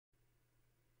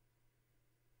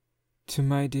To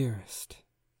my dearest,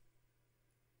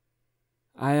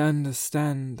 I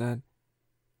understand that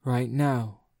right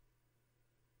now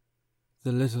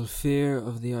the little fear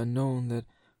of the unknown that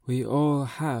we all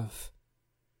have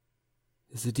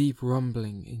is a deep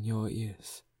rumbling in your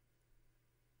ears,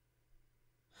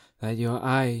 that your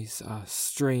eyes are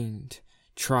strained,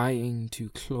 trying to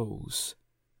close,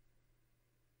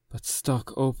 but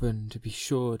stuck open to be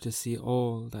sure to see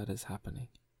all that is happening.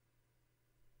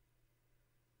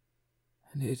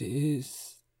 And it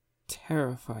is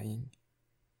terrifying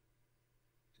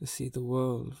to see the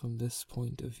world from this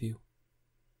point of view.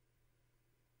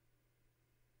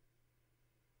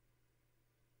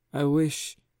 I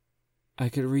wish I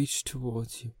could reach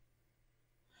towards you,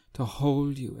 to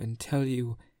hold you and tell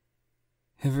you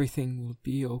everything will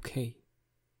be okay.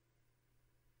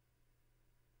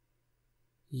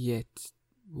 Yet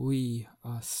we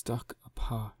are stuck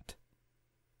apart,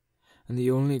 and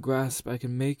the only grasp I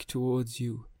can make towards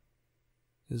you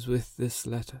is with this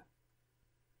letter.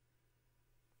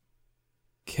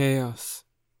 Chaos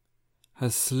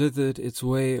has slithered its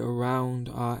way around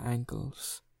our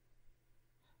ankles,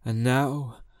 and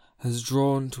now has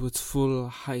drawn to its full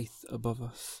height above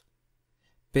us,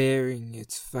 baring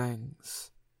its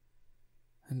fangs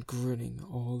and grinning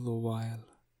all the while.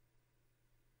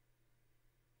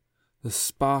 The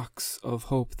sparks of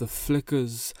hope, the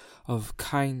flickers of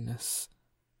kindness,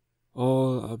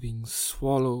 all are being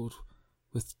swallowed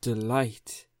with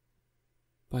delight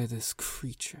by this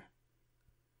creature.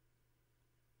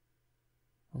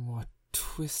 And what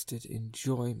twisted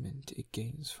enjoyment it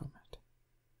gains from it.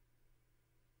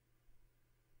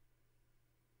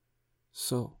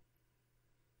 So,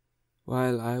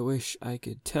 while I wish I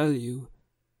could tell you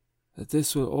that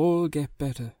this will all get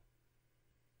better,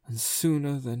 and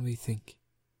sooner than we think,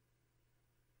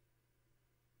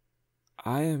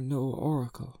 I am no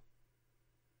oracle,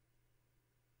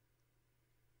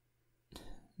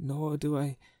 nor do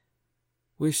I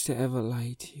wish to ever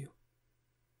lie to you.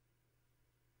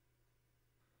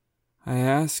 I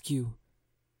ask you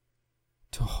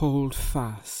to hold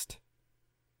fast,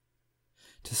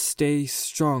 to stay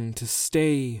strong, to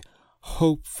stay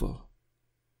hopeful,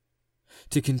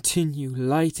 to continue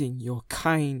lighting your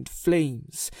kind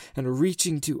flames and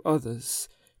reaching to others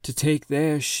to take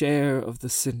their share of the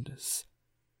cinders.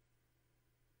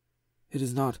 It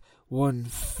is not one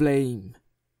flame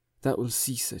that will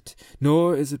cease it,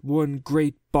 nor is it one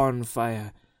great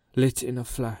bonfire lit in a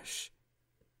flash.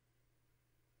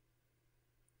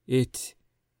 It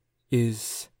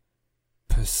is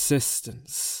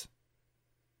persistence.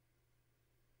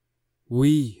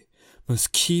 We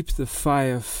must keep the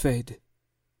fire fed.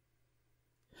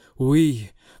 We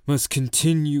must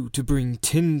continue to bring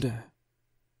tinder.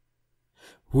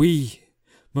 We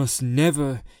must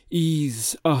never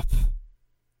ease up.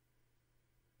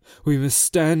 We must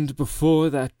stand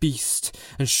before that beast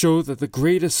and show that the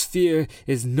greatest fear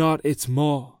is not its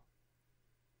maw.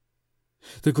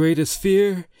 The greatest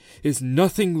fear is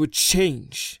nothing would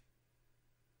change.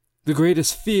 The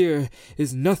greatest fear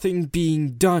is nothing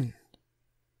being done.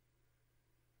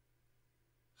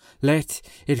 Let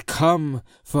it come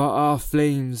for our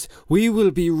flames. We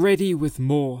will be ready with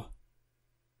more.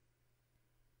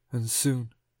 And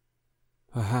soon,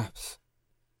 perhaps,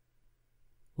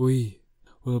 we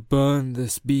will burn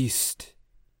this beast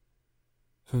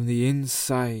from the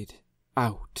inside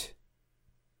out.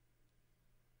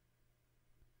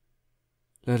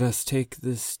 Let us take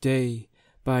this day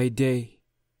by day,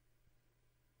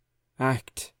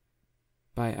 act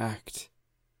by act,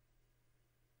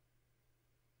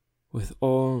 with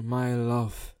all my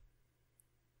love,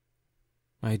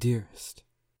 my dearest.